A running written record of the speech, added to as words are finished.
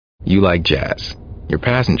You like jazz. Your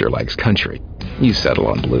passenger likes country. You settle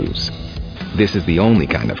on blues. This is the only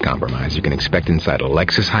kind of compromise you can expect inside a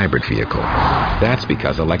Lexus hybrid vehicle. That's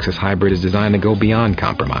because a Lexus hybrid is designed to go beyond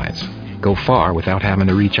compromise. Go far without having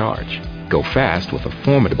to recharge. Go fast with a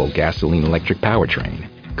formidable gasoline-electric powertrain.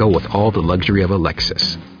 Go with all the luxury of a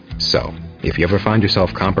Lexus. So, if you ever find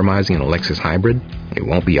yourself compromising in a Lexus hybrid, it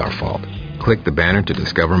won't be our fault. Click the banner to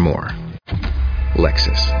discover more.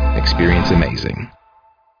 Lexus. Experience amazing.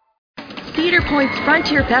 Cedar Point's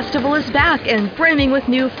Frontier Festival is back and brimming with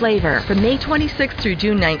new flavor. From May 26th through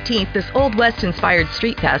June 19th, this Old West-inspired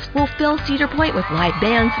street fest will fill Cedar Point with live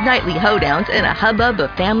bands, nightly hoedowns, and a hubbub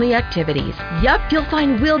of family activities. Yup, you'll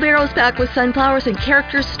find wheelbarrows packed with sunflowers and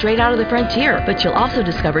characters straight out of the frontier, but you'll also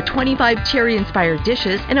discover 25 cherry-inspired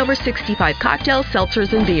dishes and over 65 cocktails,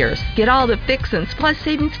 seltzers, and beers. Get all the fixins plus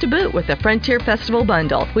savings to boot with the Frontier Festival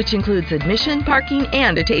Bundle, which includes admission, parking,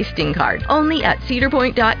 and a tasting card. Only at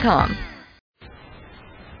cedarpoint.com.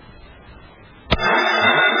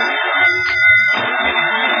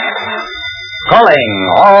 Calling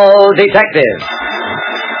all detectives.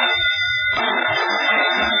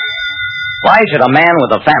 Why should a man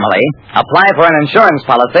with a family apply for an insurance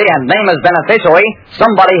policy and name as beneficiary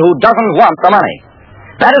somebody who doesn't want the money?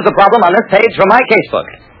 That is the problem on this page from my casebook.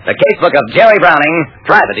 The casebook of Jerry Browning,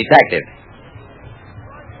 private detective.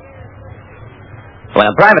 When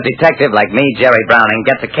a private detective like me, Jerry Browning,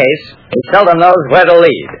 gets a case, he seldom knows where to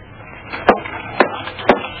lead.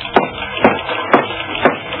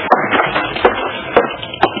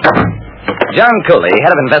 John Cooley,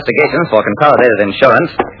 head of investigations for Consolidated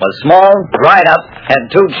Insurance, was small, dried up,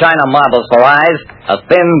 had 2 china marbles for eyes, a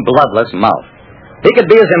thin, bloodless mouth. He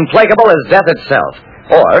could be as implacable as death itself.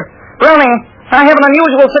 Or, Browning, I have an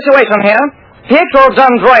unusual situation here. Pietro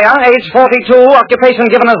D'Andrea, age 42,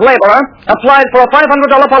 occupation given as laborer, applied for a $500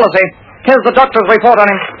 policy. Here's the doctor's report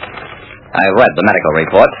on him. I read the medical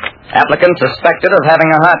report. Applicant suspected of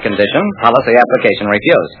having a heart condition. Policy application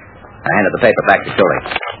refused. I handed the paper back to Cooley.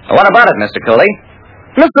 What about it, Mr. Cooley?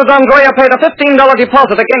 Mr. D'Andrea paid a $15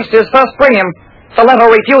 deposit against his first premium. The letter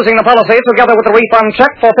refusing the policy, together with the refund check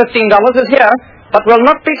for $15, is here, but will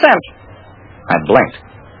not be sent. I blinked.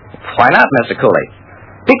 Why not, Mr. Cooley?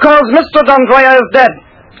 Because Mr. D'Andrea is dead.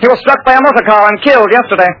 He was struck by a motor car and killed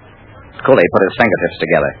yesterday. Cooley put his fingertips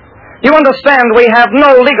together. You understand we have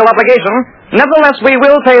no legal obligation. Nevertheless, we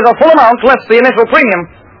will pay the full amount less the initial premium.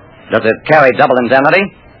 Does it carry double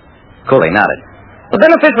indemnity? Cooley nodded. The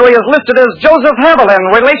beneficiary is listed as Joseph Haviland,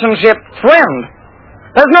 relationship friend.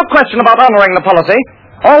 There's no question about honoring the policy.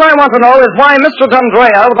 All I want to know is why Mr.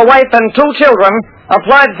 D'Andrea, with a wife and 2 children,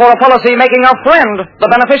 applied for a policy making a friend the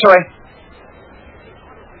beneficiary.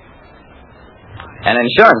 An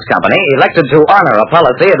insurance company elected to honor a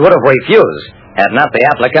policy it would have refused had not the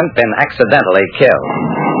applicant been accidentally killed.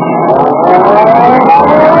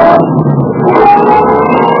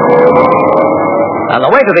 On the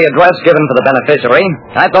way to the address given for the beneficiary,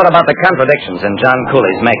 I thought about the contradictions in John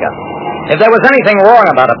Cooley's makeup. If there was anything wrong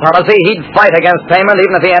about a policy, he'd fight against payment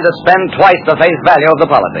even if he had to spend twice the face value of the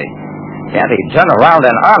policy. Yet he'd turn around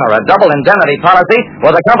and honor a double indemnity policy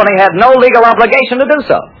where the company had no legal obligation to do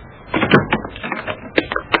so.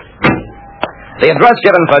 The address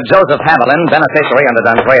given for Joseph Haviland, beneficiary under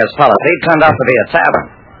D'Andrea's policy, turned out to be a tavern.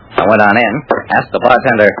 I went on in, asked the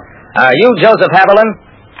bartender, "Are you Joseph Haviland?"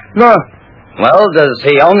 "No." "Well, does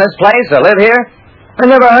he own this place or live here?" "I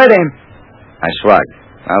never heard him." I shrugged.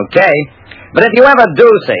 "Okay. But if you ever do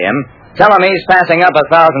see him, tell him he's passing up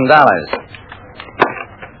 $1,000.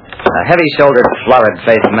 A heavy-shouldered,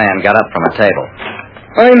 florid-faced man got up from a table.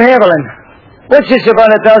 "I'm Haviland. What's this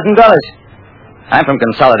about $1,000? "I'm from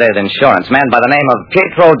Consolidated Insurance. Man by the name of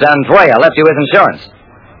Pietro D'Andrea left you his insurance."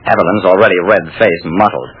 Haviland's already red-faced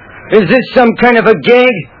muttered. "Is this some kind of a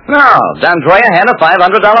gag?" "No. D'Andrea had a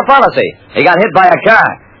 $500 policy. He got hit by a car,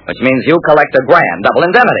 which means you collect $1,000, double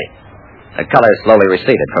indemnity." The color slowly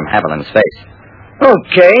receded from Haviland's face.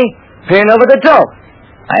 "Okay. Paying over the dough."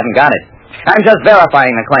 "I haven't got it. I'm just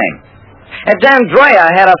verifying the claim." "D'Andrea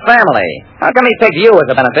had a family. How come he picked you as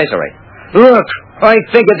a beneficiary?" "Look, I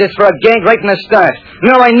figured this for a gag right from the start.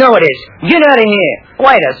 Now I know it is. Get out of here."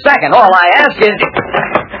 "Wait a second. All I ask is..."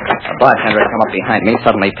 A bartender had come up behind me,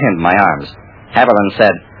 suddenly pinned my arms. Haviland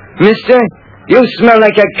said, "Mister, you smell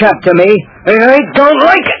like a cop to me, and I don't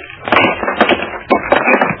like it."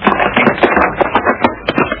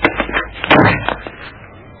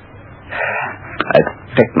 I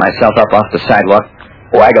picked myself up off the sidewalk,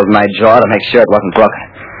 waggled my jaw to make sure it wasn't broken.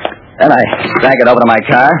 Then I staggered over to my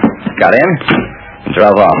car, got in, and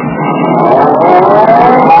drove off.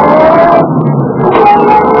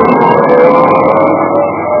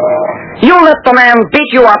 "You let the man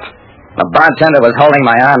beat you up The bartender was holding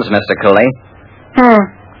my arms, Mr. Cooley.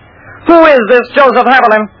 Who is this Joseph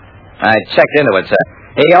Haviland? I checked into it, sir.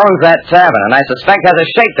 He owns that tavern, and I suspect has a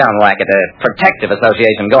shakedown racket, a protective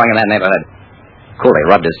association going in that neighborhood. Cooley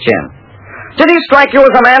rubbed his chin. Did he strike you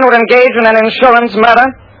as a man who would engage in an insurance matter?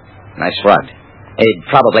 I shrugged. He'd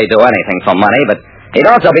probably do anything for money, but he'd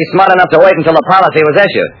also be smart enough to wait until the policy was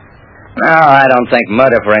issued. No, I don't think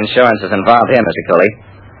murder for insurance has involved him, Mr. Cooley.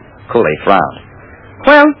 Cooley frowned.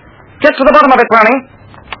 Well, get to the bottom of it, Browning.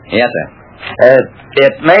 Yes, sir.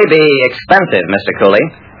 It may be expensive, Mr. Cooley.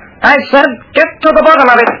 I said, get to the bottom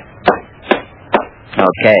of it.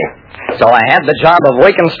 Okay. So I had the job of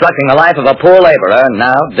reconstructing the life of a poor laborer,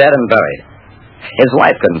 now dead and buried. His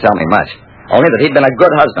wife couldn't tell me much, only that he'd been a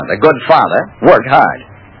good husband, a good father, worked hard.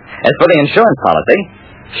 As for the insurance policy,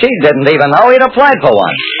 she didn't even know he'd applied for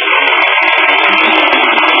one.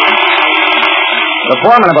 The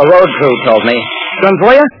foreman of a road crew told me,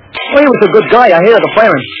 Andrea? Well, he was a good guy. I hear the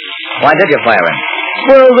firing. Why did you fire him?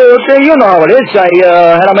 Well, you know how it is. I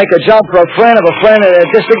had to make a job for a friend of a friend at a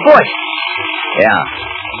district court. Yeah,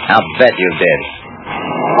 I'll bet you did.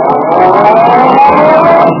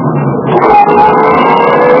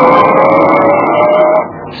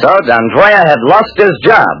 So D'Andrea had lost his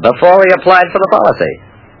job before he applied for the policy.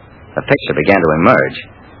 The picture began to emerge.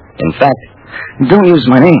 In fact, don't use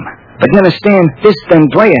my name, but you understand, this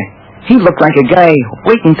D'Andrea, he looked like a guy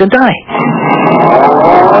waiting to die.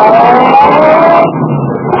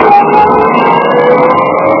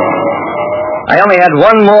 I only had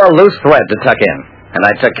one more loose thread to tuck in, and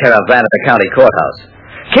I took care of that at the county courthouse.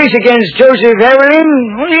 Case against Joseph Haviland?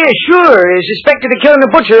 Oh, yeah, sure. Suspected of killing a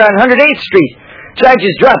butcher on 108th Street.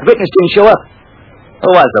 Charges dropped. Witness didn't show up.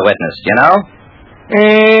 Who was the witness, do you know?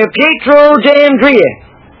 Pietro D'Andrea.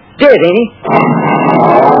 Dead, ain't he?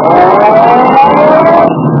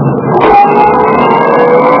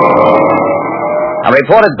 I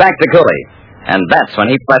reported back to Cooley, and that's when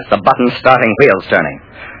he pressed the button starting wheels turning.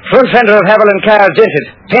 Front fender of Haviland car dented,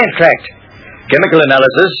 paint cracked. Chemical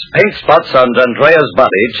analysis, paint spots on D'Andrea's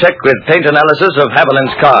body, checked with paint analysis of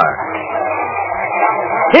Haviland's car.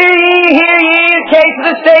 Hear ye, case of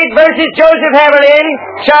the state versus Joseph Haviland.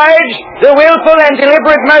 Charge, the willful and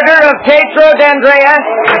deliberate murder of Pietro D'Andrea.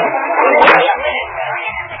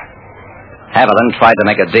 Haviland tried to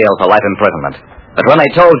make a deal for life imprisonment, but when they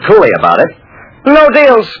told Cooley about it, no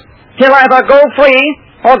deals. He'll either go free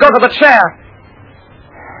or go to the chair.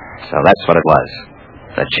 So that's what it was.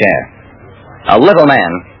 The chair. A little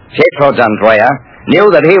man, Pietro D'Andrea, knew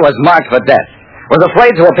that he was marked for death, was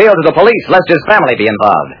afraid to appeal to the police lest his family be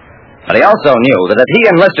involved. But he also knew that if he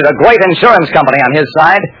enlisted a great insurance company on his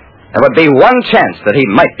side, there would be one chance that he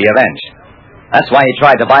might be avenged. That's why he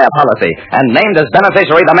tried to buy a policy and named as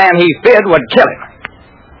beneficiary the man he feared would kill him.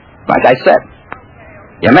 Like I said,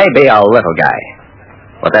 you may be a little guy,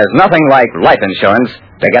 but there's nothing like life insurance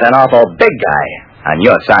to get an awful big guy on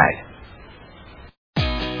your side.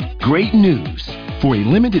 Great news! For a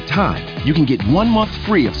limited time, you can get 1 month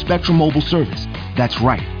free of Spectrum Mobile service. That's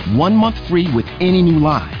right, 1 month free with any new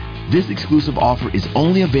line. This exclusive offer is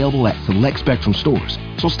only available at select Spectrum stores,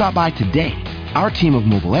 so stop by today. Our team of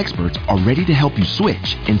mobile experts are ready to help you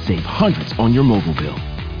switch and save hundreds on your mobile bill.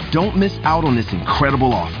 Don't miss out on this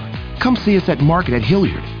incredible offer. Come see us at Market at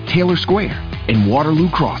Hilliard, Taylor Square, and Waterloo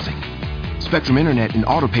Crossing. Spectrum Internet and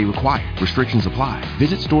auto pay required. Restrictions apply.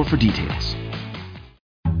 Visit store for details.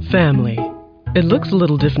 Family. It looks a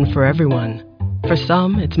little different for everyone. For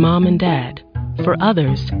some, it's mom and dad. For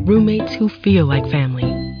others, roommates who feel like family.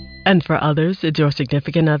 And for others, it's your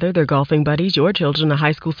significant other, their golfing buddies, your children, a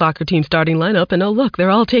high school soccer team starting lineup, and oh look,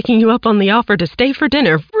 they're all taking you up on the offer to stay for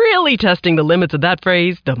dinner, really testing the limits of that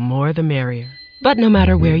phrase, the more the merrier. But no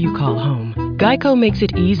matter where you call home, Geico makes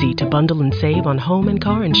it easy to bundle and save on home and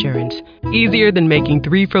car insurance. Easier than making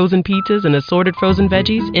 3 frozen pizzas and assorted frozen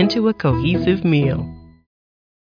veggies into a cohesive meal.